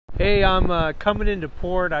Hey, I'm coming into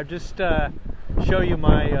port. I just show you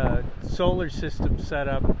my solar system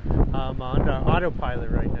setup. I'm on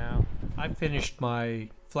autopilot right now. I finished my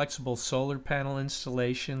flexible solar panel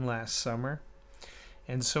installation last summer,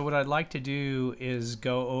 and so what I'd like to do is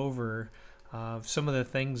go over some of the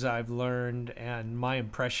things I've learned and my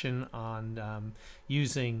impression on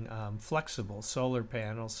using flexible solar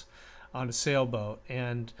panels on a sailboat.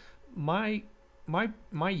 And my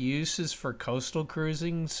use is for coastal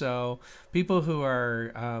cruising, so people who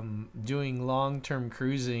are doing long-term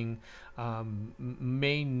cruising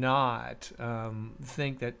may not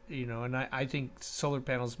think that, and I think solar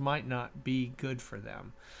panels might not be good for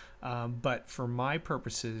them, but for my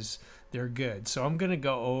purposes they're good. So I'm going to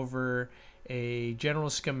go over a general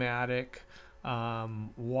schematic,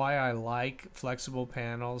 why I like flexible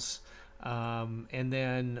panels, and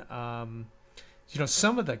then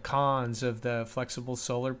some of the cons of the flexible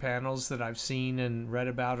solar panels that I've seen and read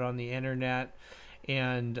about on the internet,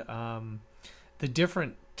 and the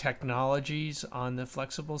different technologies on the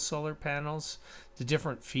flexible solar panels, the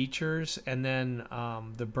different features, and then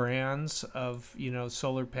the brands of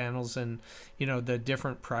solar panels, and the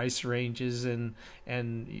different price ranges, and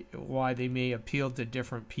why they may appeal to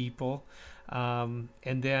different people. And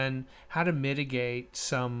then how to mitigate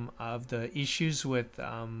some of the issues with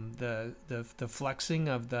the flexing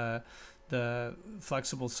of the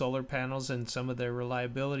flexible solar panels, and some of their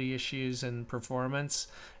reliability issues and performance,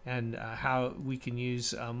 and how we can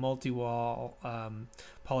use multi-wall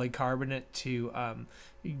polycarbonate to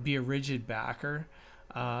be a rigid backer.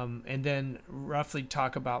 And then roughly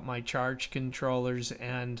talk about my charge controllers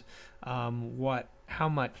and how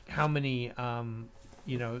many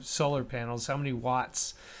solar panels, how many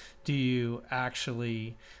watts do you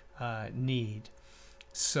actually need.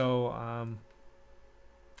 So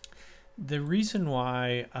the reason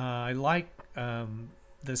why I like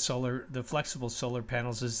the flexible solar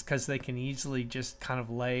panels is because they can easily just kind of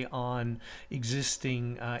lay on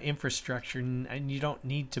existing infrastructure, and you don't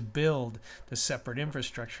need to build the separate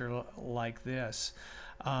infrastructure like this.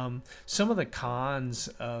 Some of the cons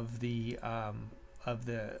of the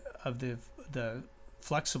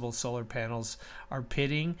flexible solar panels are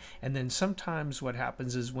pitting, and then sometimes what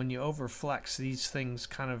happens is when you overflex, these things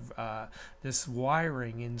kind of this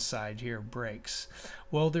wiring inside here breaks.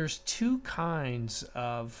 Well, there's two kinds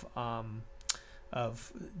of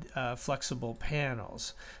flexible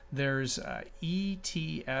panels. There's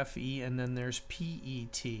ETFE, and then there's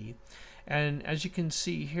PET. And as you can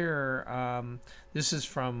see here, this is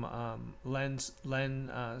from Lensun,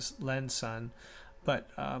 but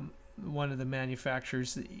one of the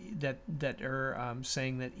manufacturers that are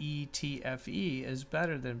saying that ETFE is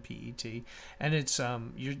better than PET, and it's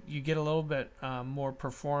you get a little bit more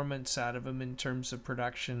performance out of them in terms of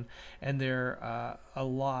production, and they're a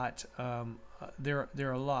lot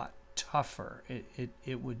they're a lot tougher.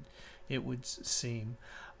 It would seem.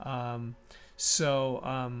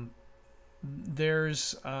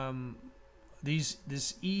 There's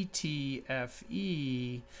this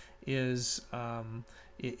ETFE is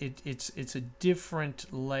it's a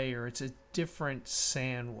different layer, it's a different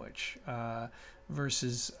sandwich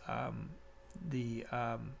versus the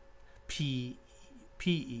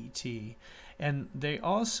PET, and they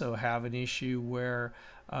also have an issue where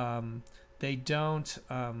they don't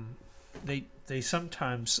they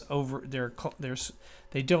sometimes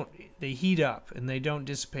they heat up and they don't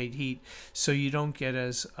dissipate heat, so you don't get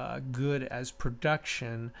as good as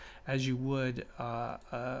production as you would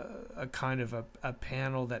a kind of a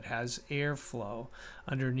panel that has airflow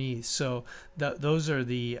underneath. So those are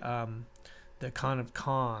the kind of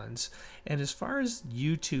cons. And as far as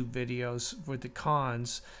YouTube videos with the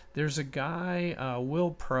cons, there's a guy,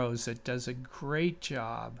 Will Pros, that does a great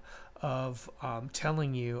job of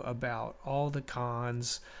telling you about all the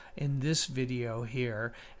cons in this video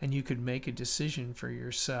here, and you could make a decision for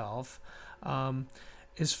yourself.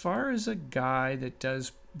 As far as a guy that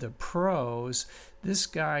does the pros, this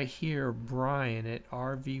guy here, Brian at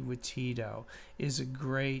RV with Tito, is a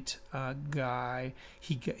great guy.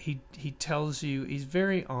 He tells you, he's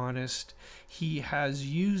very honest. He has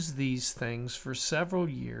used these things for several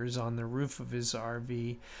years on the roof of his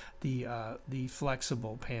RV, the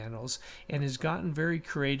flexible panels, and has gotten very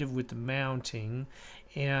creative with the mounting.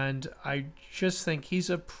 And I just think he's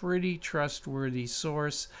a pretty trustworthy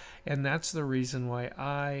source, and that's the reason why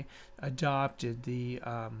I adopted the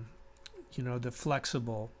the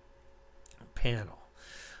flexible panel.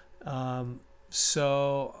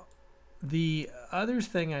 So the other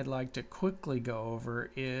thing I'd like to quickly go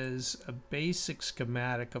over is a basic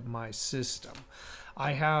schematic of my system.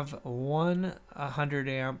 I have one 100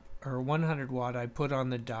 amp or 100 watt I put on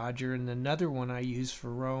the Dodger, and another one I use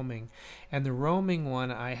for roaming. And the roaming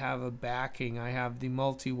one, I have a backing. I have the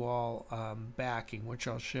Multiwall backing, which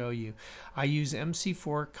I'll show you. I use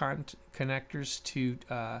MC4 connectors to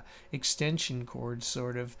extension cords,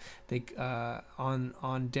 sort of,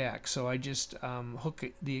 on deck. So I just hook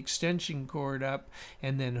the extension cord up,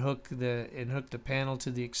 and then hook the panel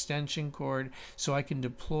to the extension cord, so I can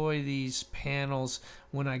deploy these panels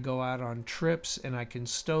when I go out on trips, and I can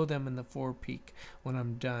stow them in the forepeak when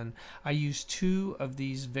I'm done. I use 2 of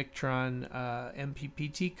these Victron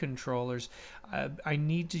MPPT controllers. I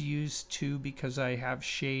need to use 2 because I have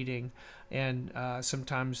shading, and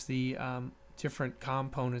sometimes the different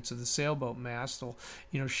components of the sailboat mast will,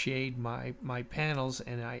 shade my panels,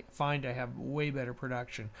 and I find I have way better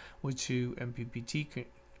production with 2 MPPT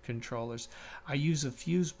controllers. I use a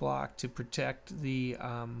fuse block to protect the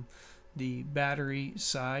battery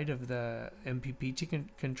side of the MPPT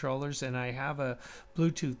controllers, and I have a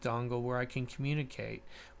Bluetooth dongle where I can communicate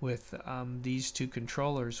with these 2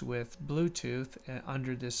 controllers with Bluetooth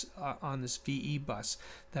under this on this VE bus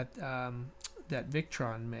that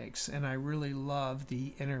Victron makes, and I really love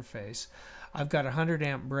the interface. I've got a 100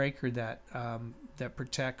 amp breaker that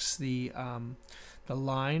protects the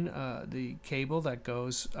line, the cable that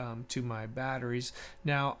goes to my batteries.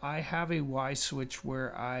 Now I have a Y switch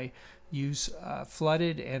where I use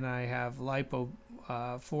flooded, and I have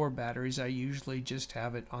Lifepo4 batteries. I usually just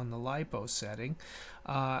have it on the Lipo setting.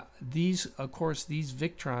 These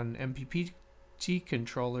Victron MPPT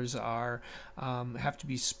controllers have to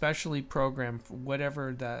be specially programmed for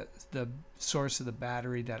whatever the source of the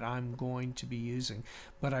battery that I'm going to be using.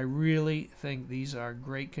 But I really think these are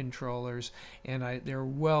great controllers, and they're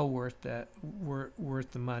well worth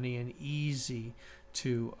the money and easy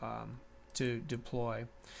to deploy.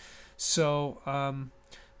 So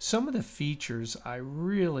some of the features I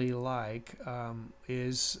really like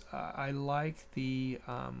is I like the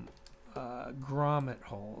grommet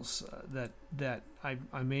holes that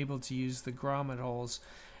I'm able to use the grommet holes.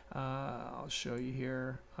 I'll show you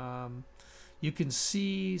here. You can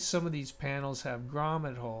see some of these panels have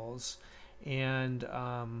grommet holes, and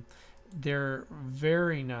they're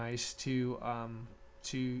very nice to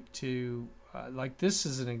like this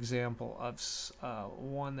is an example of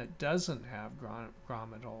one that doesn't have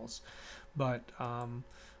grommet holes, but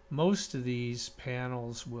most of these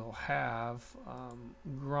panels will have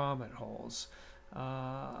grommet holes.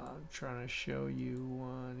 I'm trying to show you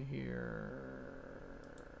one here.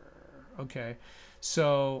 Okay,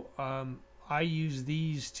 so I use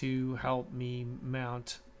these to help me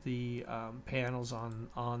mount the panels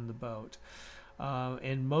on the boat.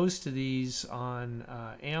 And most of these on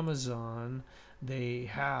Amazon, they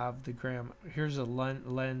have the here's a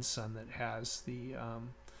Lensun that has the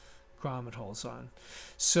grommet holes on.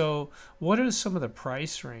 So what are some of the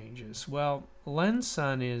price ranges? Well,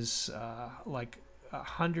 Lensun is like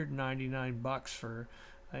 $199 for,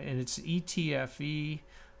 and it's ETFE.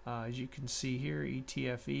 As you can see here,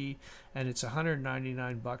 ETFE, and it's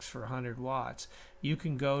 $199 for 100 watts. You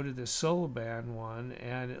can go to the olbain one,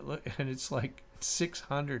 and it's like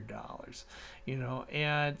 $600,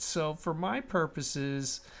 And so for my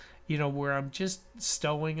purposes, where I'm just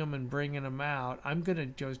stowing them and bringing them out, I'm gonna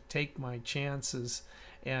just take my chances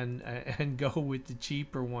and go with the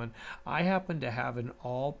cheaper one. I happen to have an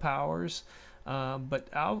Allpowers.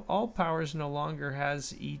 But Allpowers no longer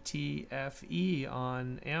has ETFE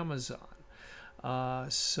on Amazon.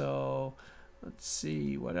 So let's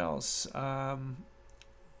see what else.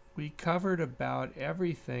 We covered about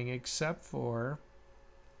everything except for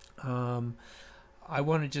I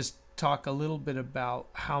want to just talk a little bit about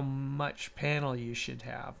how much panel you should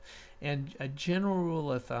have. And a general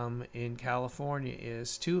rule of thumb in California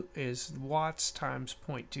is watts times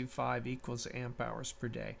 0.25 equals amp hours per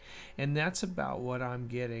day, and that's about what I'm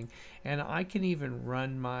getting. And I can even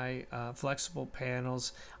run my flexible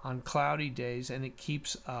panels on cloudy days, and it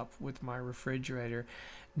keeps up with my refrigerator.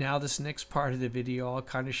 Now this next part of the video, I'll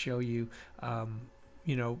kind of show you,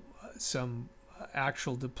 some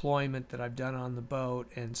actual deployment that I've done on the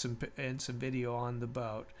boat, and some video on the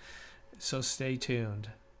boat. So stay tuned.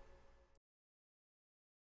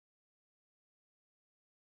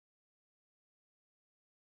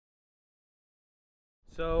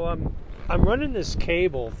 So I'm running this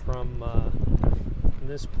cable from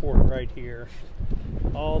this port right here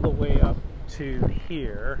all the way up to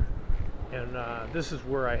here, and this is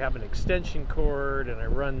where I have an extension cord, and I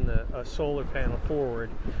run a solar panel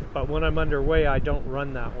forward. But when I'm underway, I don't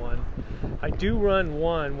run that one. I do run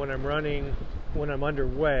one when I'm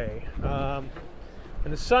underway, and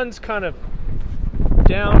the sun's kind of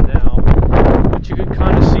down now. but you can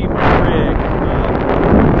kind of see my rig.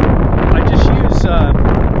 I just use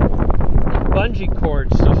bungee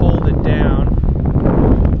cords to hold it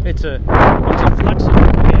down. It's a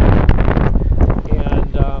flexible panel,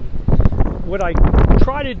 and what I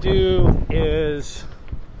try to do is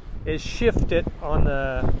shift it on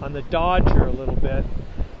the Dodger a little bit.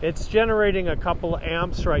 It's generating a couple of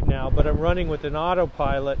amps right now, but I'm running with an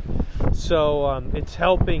autopilot, so it's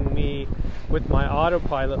helping me with my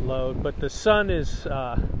autopilot load. But the sun is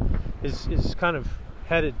kind of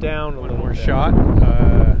headed down a little more bit. Shot.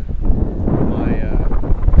 My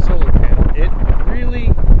solar panel. It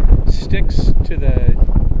really sticks to the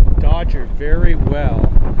Dodger very well,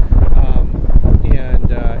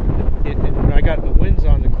 and I got the winds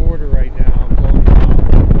on the quarter right now. I'm blowing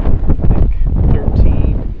about, I think,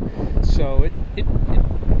 13. So it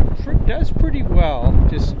does pretty well,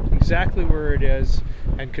 just exactly where it is,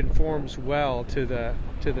 and conforms well to the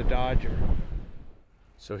Dodger.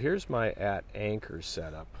 So here's my at anchor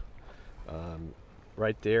setup.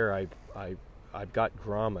 Right there, I've got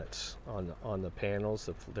grommets on the panels.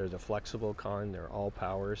 They're the flexible kind. They're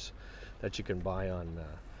Allpowers that you can buy on.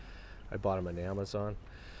 I bought them on Amazon.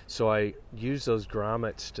 So I use those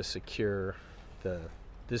grommets to secure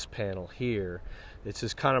this panel here. This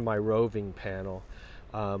is kind of my roving panel.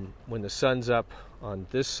 When the sun's up on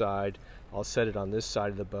this side, I'll set it on this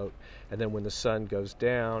side of the boat, and then when the sun goes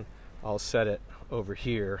down, I'll set it over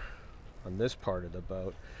here on this part of the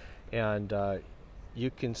boat. And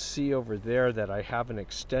you can see over there that I have an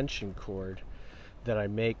extension cord that I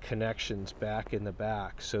make connections back in the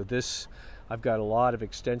back. So this, I've got a lot of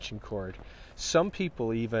extension cord. Some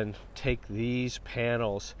people even take these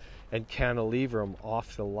panels and cantilever them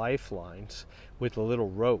off the lifelines with a little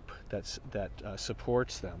rope that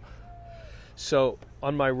supports them. So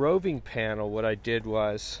on my roving panel, what I did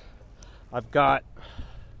was I've got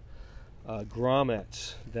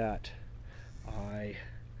grommets that I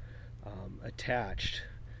attached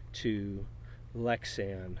to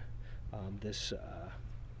Lexan, this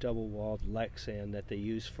double-walled Lexan that they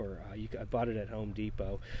use for. I bought it at Home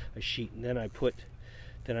Depot, a sheet, and then I put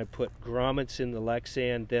grommets in the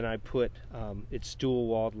Lexan. Then I put it's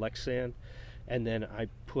dual-walled Lexan, and then I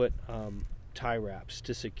put tie wraps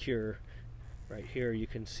to secure. Right here, you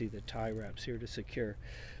can see the tie wraps here to secure.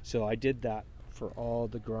 So I did that for all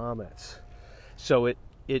the grommets. So it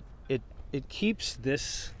keeps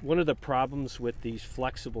this. One of the problems with these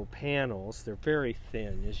flexible panels, they're very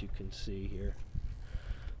thin, as you can see here.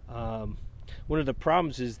 One of the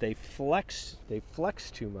problems is they flex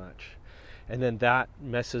too much, and then that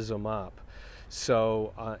messes them up.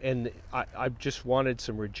 So and I just wanted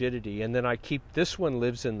some rigidity, and then I keep this one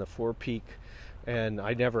lives in the forepeak, and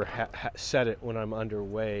I never set it when I'm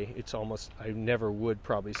underway. It's almost, I never would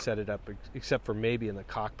probably set it up except for maybe in the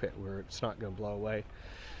cockpit where it's not going to blow away.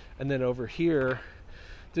 And then over here,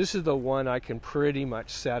 this is the one I can pretty much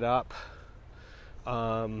set up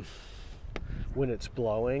when it's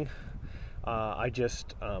blowing. I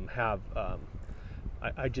just I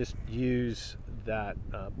just use that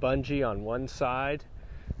bungee on one side,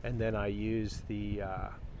 and then I use the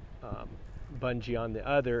bungee on the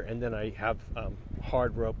other, and then I have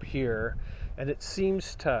hard rope here, and it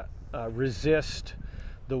seems to resist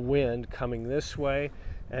the wind coming this way.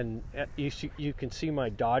 And you can see my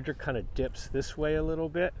Dodger kind of dips this way a little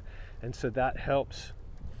bit, and so that helps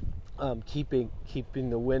keeping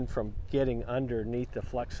the wind from getting underneath the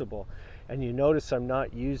flexible. And you notice I'm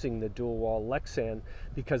not using the dual wall Lexan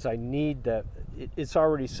because I need it's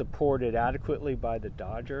already supported adequately by the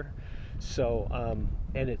Dodger. So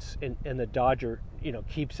and the Dodger,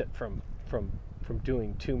 keeps it from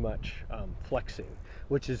doing too much flexing,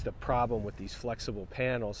 which is the problem with these flexible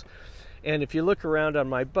panels. And if you look around on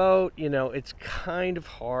my boat, it's kind of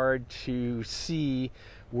hard to see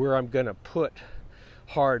where I'm going to put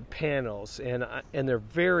hard panels, and they're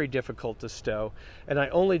very difficult to stow. And I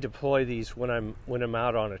only deploy these when I'm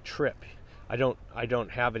out on a trip. I don't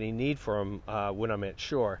have any need for them when I'm at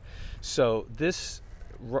shore. So this,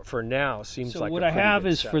 for now, seems like what I have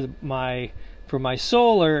is for my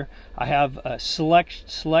solar. I have a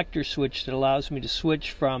selector switch that allows me to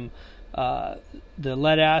switch from the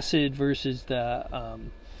lead acid versus the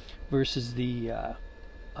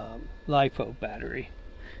LiPo battery.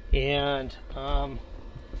 And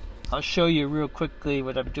I'll show you real quickly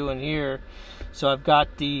what I'm doing here. So I've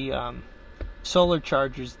got the solar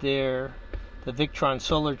chargers there, the Victron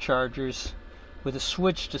solar chargers, with a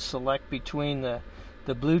switch to select between the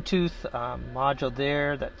Bluetooth module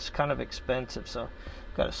there. That's kind of expensive, so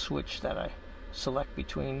I've got a switch that I select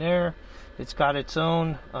between there. It's got its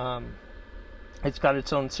own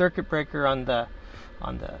circuit breaker on the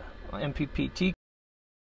MPPT